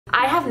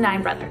have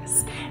 9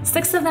 brothers.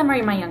 6 of them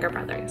are my younger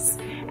brothers.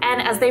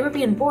 And as they were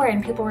being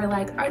born, people were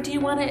like, oh, do you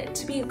want it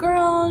to be a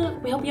girl?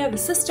 We hope you have a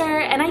sister.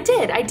 And I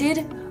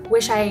did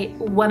wish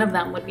one of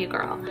them would be a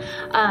girl,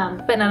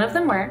 but none of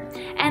them were.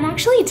 And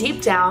actually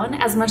deep down,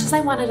 as much as I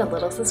wanted a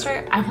little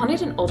sister, I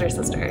wanted an older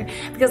sister,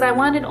 because I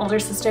wanted an older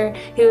sister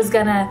who was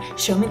gonna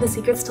show me the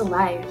secrets to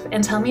life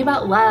and tell me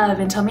about love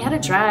and tell me how to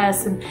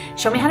dress and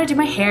show me how to do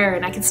my hair,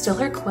 and I could steal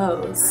her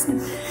clothes.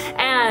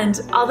 And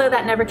although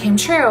that never came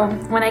true,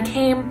 when I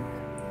came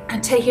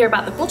to hear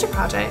about the Culture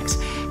Project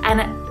and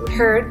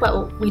heard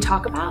what we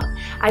talk about,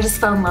 I just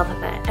fell in love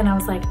with it. And I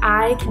was like,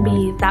 I can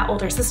be that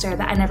older sister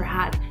that I never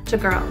had to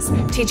girls,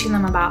 teaching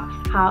them about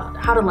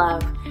how to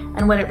love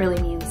and what it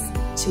really means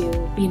to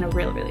be in a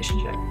real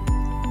relationship.